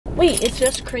Wait, it's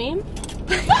just cream?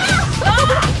 Do you have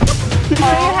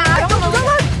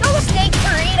steak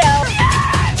burrito?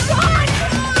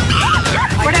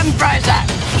 Where them fries at?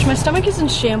 My stomach is in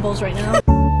shambles right now.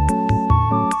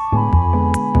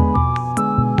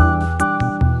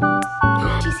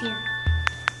 She's here.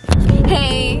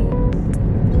 Hey,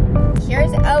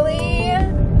 here's Ellie.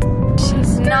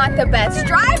 She's not the best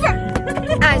driver,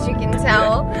 as you can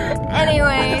tell.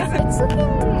 Anyways, it's looking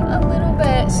a little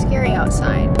bit scary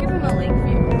outside. Give him a lake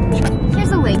view.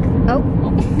 Here's a lake. Oh.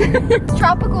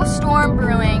 Tropical storm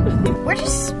brewing. We're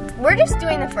just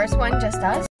doing the first one, just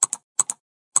us.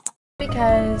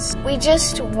 Because we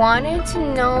just wanted to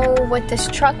know what this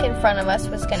truck in front of us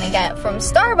was gonna get from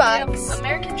Starbucks.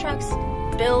 American Trucks,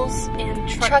 Bills, and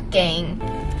Truck Gang.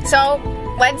 So,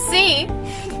 let's see.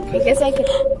 I guess I could.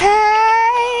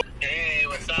 Hey! Hey,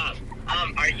 what's up?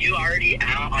 Are you already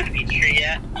out on Peachtree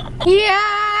yet?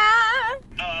 Yeah!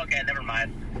 Oh, okay, never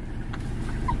mind.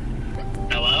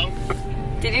 Hello?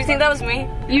 Did you think that was me?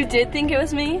 You did think it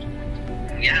was me?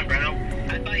 Yeah, bro.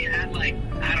 I thought you had, like,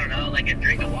 I don't know, like a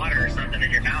drink of water or something in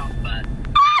your mouth, but...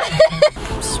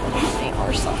 I'm sweating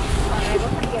or something. Alright,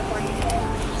 what can I get for you today?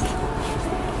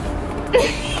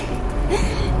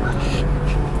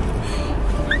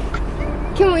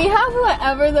 Can we have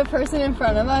whatever the person in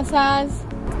front of us has?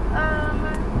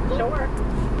 Sure.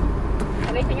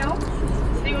 Anything else?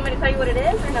 Do you want me to tell you what it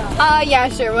is or no? Yeah,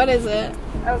 sure. What is it?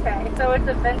 Okay, so it's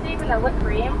a venti vanilla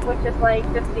cream, which is like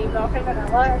just steamed milk and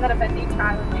vanilla, and then a venti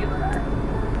chai with juniper.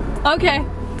 Okay.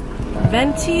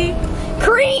 Venti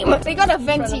Cream! They got a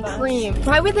venti cream.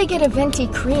 Why would they get a venti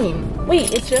cream?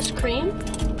 Wait, it's just cream?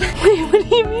 Wait, what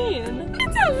do you mean?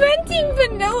 It's a venti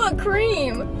vanilla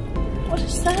cream. What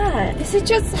is that? Is it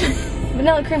just...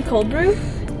 Vanilla cream cold brew?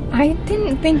 I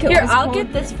didn't think it Here, was I'll cold.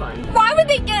 get this one. Why would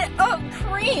they get a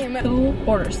cream? Who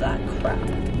orders that crap?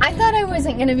 I thought I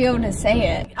wasn't gonna be able to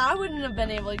say it. I wouldn't have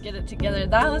been able to get it together.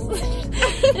 That was,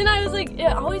 and I was like,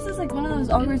 it always is like one of those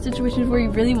awkward situations where you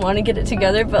really want to get it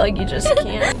together, but like you just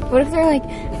can't. What if they're like,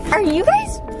 are you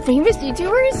guys famous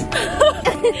YouTubers?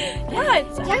 Yeah,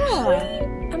 it's actually,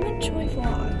 I'm in Joy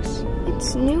Vlogs.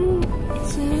 It's new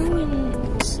and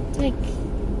it's like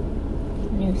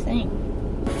a new thing.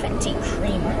 Venti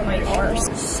cream on my arse.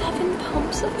 7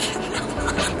 pumps of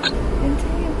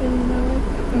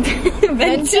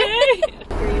Venti?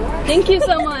 Thank you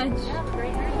so much.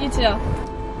 You too.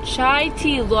 Chai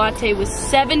tea latte with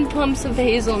 7 pumps of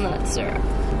hazelnut syrup.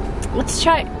 Let's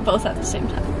try both at the same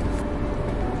time.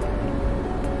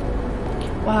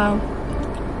 Wow.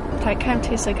 That kind of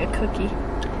tastes like a cookie.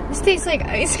 This tastes like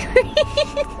ice cream.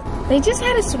 They just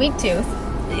had a sweet tooth.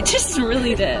 It just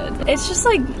really did. It's just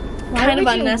like kind of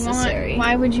unnecessary.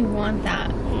 Why would you want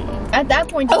that? At that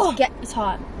point, just get... It's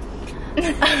hot.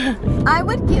 I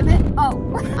would give it,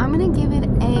 I'm gonna give it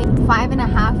a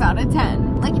 5.5 out of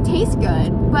 10. Like, it tastes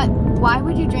good, but why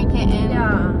would you drink it in?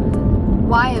 Yeah.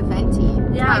 Why a venti?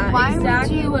 Yeah, like, why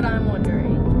exactly would you... what I'm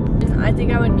wondering. I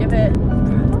think I would give it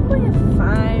probably a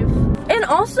 5. And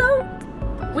also,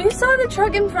 we saw the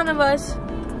truck in front of us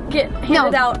get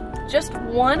handed out just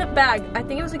one bag. I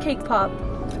think it was a cake pop.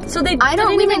 So we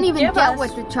didn't even get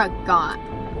what the truck got.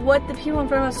 What the people in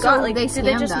front of us got. Like, did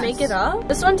they just make it up?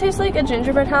 This one tastes like a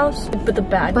gingerbread house, but the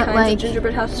bad kinds of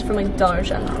gingerbread houses from like Dollar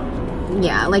General.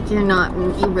 Yeah, like you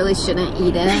really shouldn't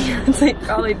eat it. It's like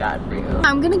probably bad for you.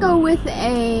 I'm gonna go with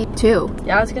a 2.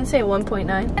 Yeah, I was gonna say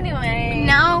 1.9. Anyway.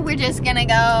 Now we're just gonna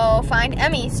go find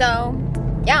Emmy, so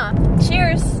yeah.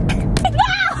 Cheers.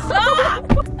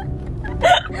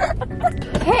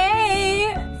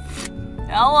 Hey!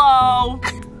 Hello.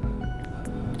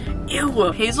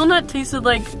 Ew. Hazelnut tasted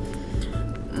like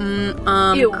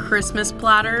Christmas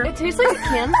platter. It tastes like a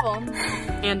candle.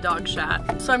 And dog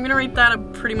shat. So I'm gonna rate that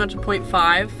pretty much a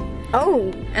 0.5.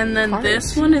 Oh. And then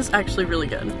this one is actually really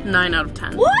good. 9 out of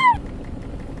 10. What?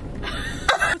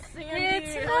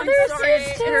 It's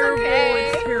terrible.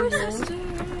 It's terrible.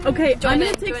 Okay, I'm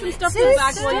gonna take some stuff from the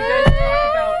back while you guys talk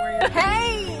about where you're. Hey!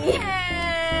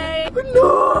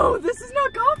 No, this is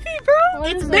not coffee, bro.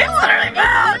 It's literally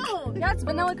milk. Yeah, it's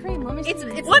vanilla cream. Let me see.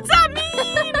 It's what's that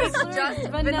mean? It's just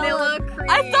vanilla cream.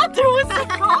 I thought there was some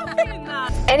coffee in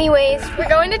that. Anyways, we're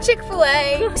going to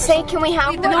Chick-fil-A. Say, can we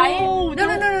have one?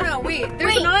 No. Wait,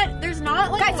 there's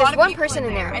not like Guys, a lot there's of one people person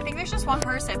in there. I think there's just one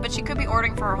person, but she could be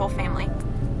ordering for her whole family.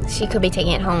 She could be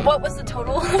taking it home. What was the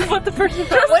total of what the person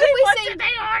What if we say?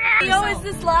 Yo, is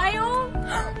this Lyle?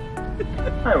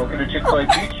 Hi, welcome to Chick-fil-A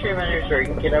Peachtree. My name is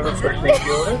Rick. Can I have a first name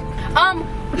to order?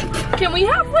 Can we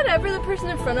have whatever the person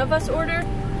in front of us ordered?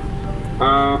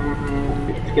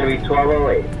 It's gonna be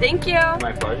 12:08. Thank you.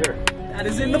 My pleasure. That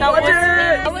is in the budget.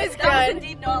 That was good. That was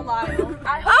indeed not Lyle.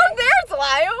 Oh, there's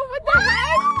Lyle. What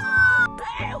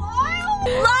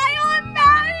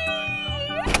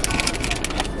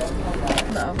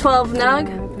 12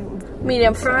 nug,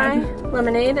 medium fry,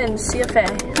 lemonade, and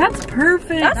CFA. That's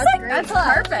perfect. That's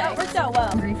perfect. That worked out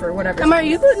well. For whatever. Are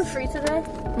you gluten free today?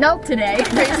 Nope. Today.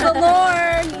 Praise the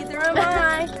Lord. Neither am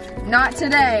I. Not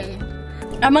today.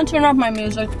 I'm gonna turn off my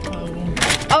music.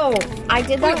 Oh, I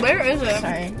did that. Wait, where is it?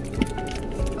 Sorry.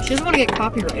 She doesn't want to get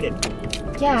copyrighted.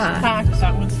 Yeah. Facts.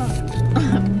 That would suck.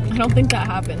 I don't think that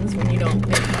happens when you don't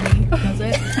make money, does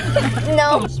it?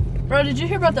 No. Bro, did you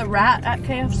hear about the rat at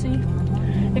KFC?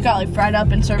 It got like fried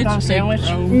up and served on a sandwich.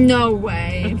 No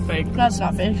way. It's fake. That's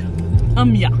not fake.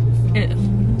 Yeah, it is.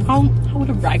 How would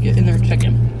a rat get in their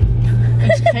chicken?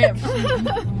 It's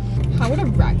KFC. How would a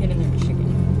rat get in their chicken?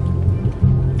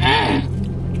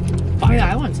 Oh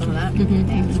yeah, I want some of that.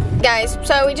 Thanks. Guys,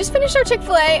 so we just finished our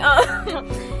Chick-fil-A.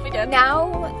 We did.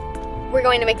 Now we're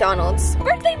going to McDonald's.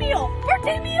 Birthday meal!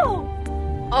 Birthday meal!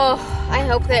 Oh, I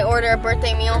hope they order a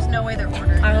birthday meal. There's no way they're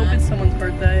ordering. I hope it's someone's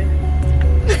birthday.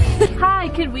 Hi,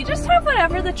 could we just have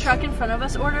whatever the truck in front of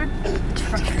us ordered?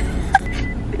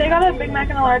 They got a Big Mac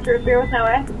and a large root beer with no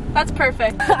ice. That's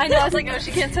perfect. I know, I was like, oh,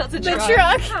 she can't tell it's a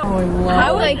truck. Oh, I love I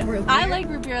like root beer. I like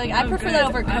root beer. Like, I prefer that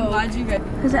over Coke. I'm glad you guys.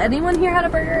 Has anyone here had a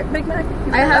burger, Big Mac?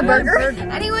 I had a burger.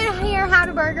 Anyone here had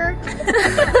a burger?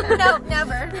 No,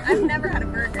 never. I've never had a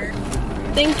burger.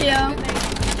 Thank you.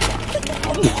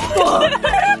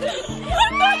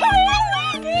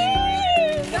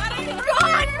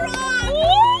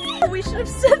 We should have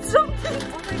said something.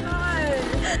 Oh my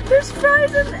god. There's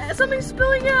fries and something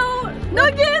spilling out.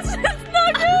 Nuggets! It's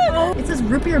nuggets! It says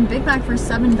root beer and Big Mac for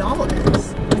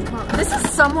 $7. This is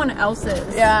someone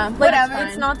else's. Yeah. Whatever.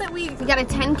 It's not that we We got a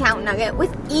 10 count nugget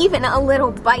with even a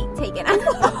little bite taken out.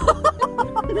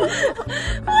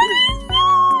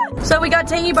 So we got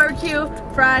tangy barbecue,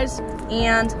 fries,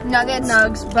 and Nuggets.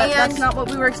 nugs, but And- that's not what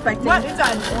we were expecting. What is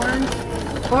that?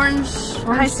 Orange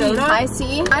High C. soda? I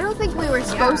see. I don't think we were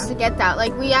supposed to get that.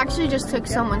 Like, we actually just took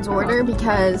someone's order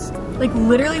because Like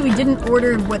literally, we didn't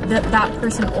order what that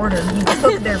person ordered. We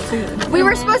took their food. we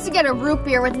were supposed to get a root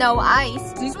beer with no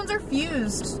ice. These ones are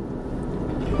fused.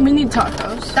 We need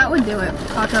tacos. That would do it.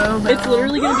 Taco Bell. It's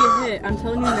literally gonna be a hit. I'm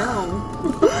telling you now.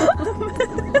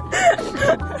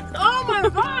 Oh my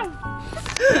god!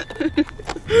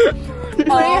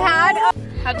 What you had?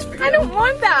 I don't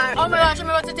want that. Oh my gosh, I'm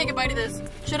about to take a bite of this.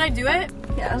 Should I do it?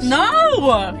 Yes. No,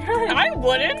 I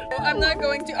wouldn't. I'm not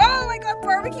going to. Oh, I got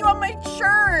barbecue on my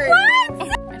shirt.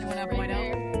 What? Anyone have white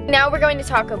out? Now we're going to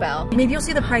Taco Bell. Maybe you'll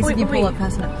see the price if you pull up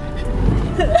fast enough.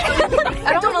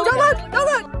 Don't look.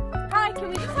 Hi, can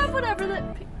we just have whatever the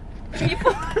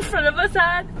people in front of us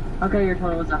had? Okay, your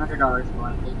total is $100.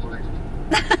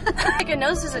 Like, I know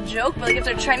this is a joke, but like if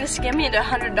they're trying to scam me into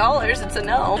 $100, it's a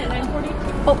no.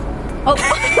 That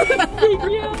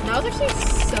was actually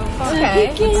so fun. Okay.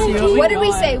 Let's see what What did we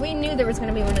got. say? We knew there was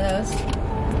going to be one of those.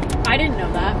 I didn't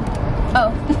know that.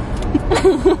 Oh.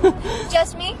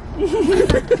 Just me? We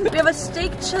have a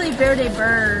steak chili verde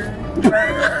burger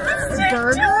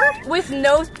with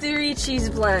no 3 cheese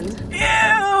blend. Ew!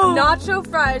 Nacho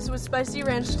fries with spicy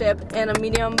ranch dip and a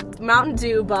medium Mountain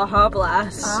Dew Baja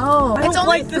Blast. Oh, I don't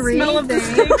like the smell of the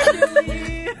steak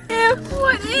chili.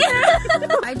 What is?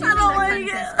 I don't like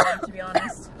it. To be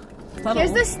honest.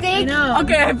 Here's the steak. No.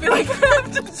 Okay, I feel like I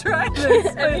have to try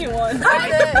this. Anyone? Try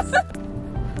this.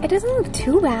 It doesn't look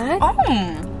too bad.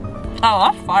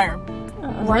 Oh, that's fire.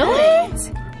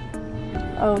 What?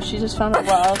 Oh, she just found it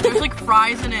wild. There's like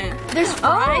fries in it. There's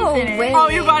fries in it. wait. Oh,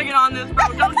 you gotta get on this, bro.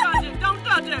 Don't touch it. Don't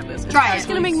touch it. This is Try it. It's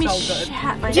gonna make me so good.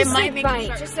 shat my Just might a make bite.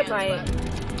 you Just a bite.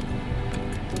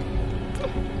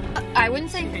 I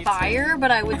wouldn't say fire, but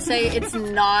I would say it's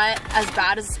not as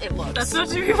bad as it looks. That's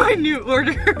supposed to be my new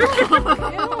order.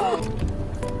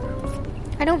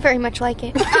 I don't very much like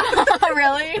it.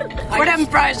 Really? Where them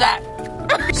fries at?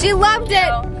 She loved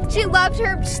it. She loved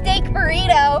her steak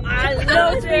burrito.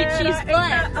 no 3 cheese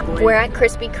blend. We're at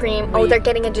Krispy Kreme. Oh, they're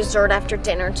getting a dessert after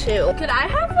dinner too. Could I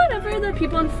have whatever the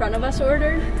people in front of us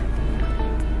ordered?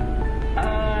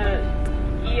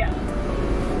 Yeah.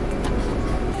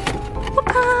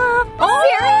 Oh,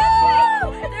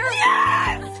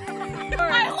 Yes! I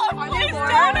love these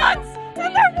donuts!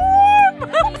 And they're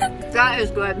warm! That is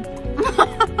good.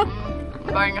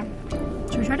 Bang.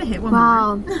 Should we try to hit one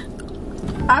wow.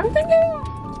 I'm thinking.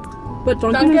 But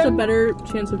Dunkin' has a better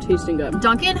chance of tasting good. more?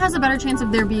 Dunkin' has a better chance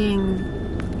of there being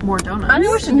more donuts. I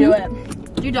think we should do it.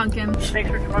 Do Dunkin'. Thanks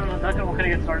for coming on Dunkin'. What can I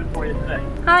get started for you today?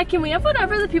 Hi, can we have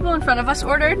whatever the people in front of us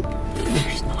ordered?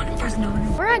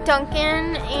 We're at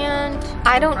Dunkin' and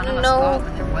I don't know.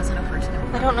 There wasn't a person.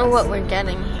 I don't know what we're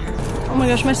getting here. Oh my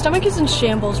gosh, my stomach is in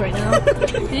shambles right now.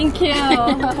 Thank you.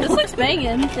 This looks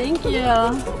banging. Thank you.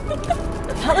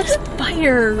 That looks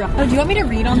fire. Oh, do you want me to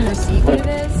read on the receipt what it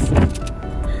is?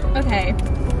 Okay.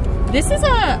 This is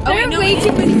a. Oh, wait, no, way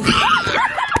too many.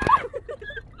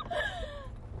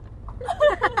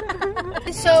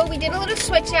 So we did a little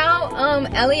switch out.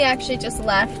 Ellie actually just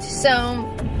left. So,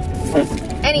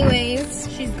 anyways,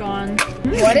 She's gone.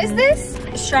 what is this?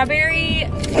 Strawberry,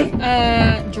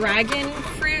 dragon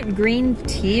fruit green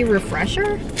tea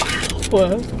refresher.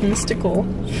 Whoa, mystical.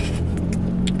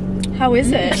 How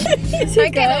is it? I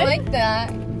kind of like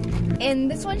that.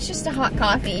 And this one's just a hot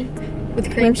coffee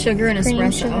With cream, sugar, and cream,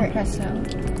 espresso. sugar, espresso.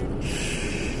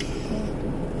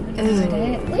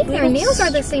 Ooh. Wait, their nails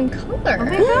are the same color. Oh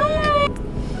my god.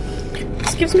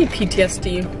 This gives me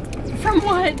PTSD. From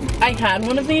what? I had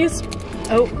one of these.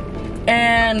 Oh.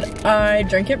 And I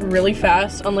drank it really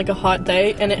fast on like a hot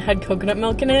day, and it had coconut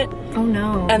milk in it. Oh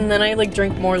no. And then I like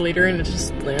drank more later, and it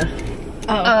just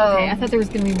Oh, okay. I thought there was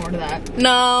gonna be more to that.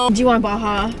 No. Do you want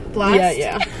Baja Blast?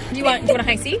 Yeah. Do you want a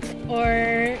high C?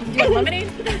 Or do you want lemonade?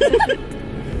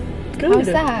 Good. How's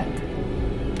that?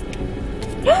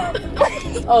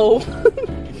 Oh.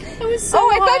 That was so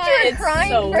I hot. thought you were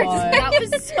crying so for a hot. second. That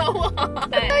was so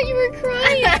hot. I thought you were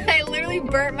crying. I literally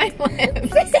burnt my lips.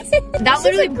 That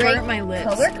literally burnt my lips.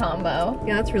 Color combo.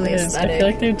 Yeah, that's really It is. I aesthetic. feel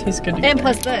like they would taste good together. And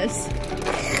plus this.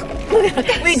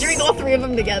 We drink all three of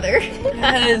them together.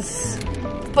 Yes.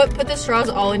 Put the straws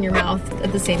all in your mouth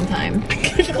at the same time.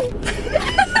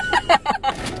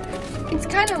 It's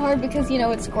kind of hard because, you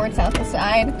know, it squirts out the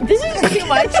side. This is too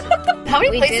much. How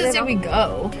many We places did did it we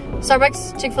go?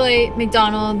 Starbucks, Chick-fil-A,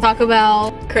 McDonald's, Taco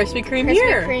Bell, Krispy Kreme Krispy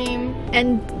here. Kreme.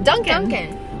 and Dunkin'.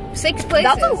 Dunkin'. 6 places.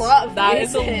 That's a lot of That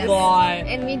is a places. lot.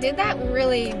 And we did that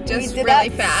really just We did really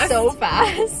that fast. so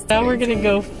fast. Now we're gonna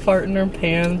go fart in our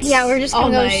pants. Yeah, we're just All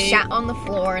gonna go night. shat on the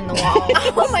floor and the wall.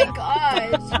 Oh my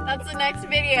gosh. That's the next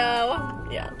video.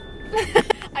 Yeah.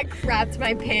 I crapped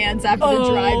my pants after the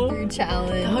Oh. drive-thru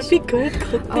challenge. That would be good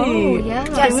clickbait. Oh, yeah.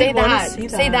 Yeah, I say would wanna that. see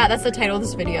Say that. That's the title of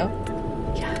this video.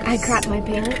 I crapped my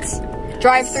pants.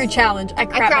 Drive-thru challenge. I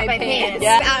crapped my pants.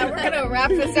 Yeah. We're gonna wrap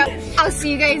this up. I'll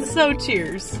see you guys. So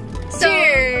cheers.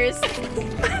 Cheers.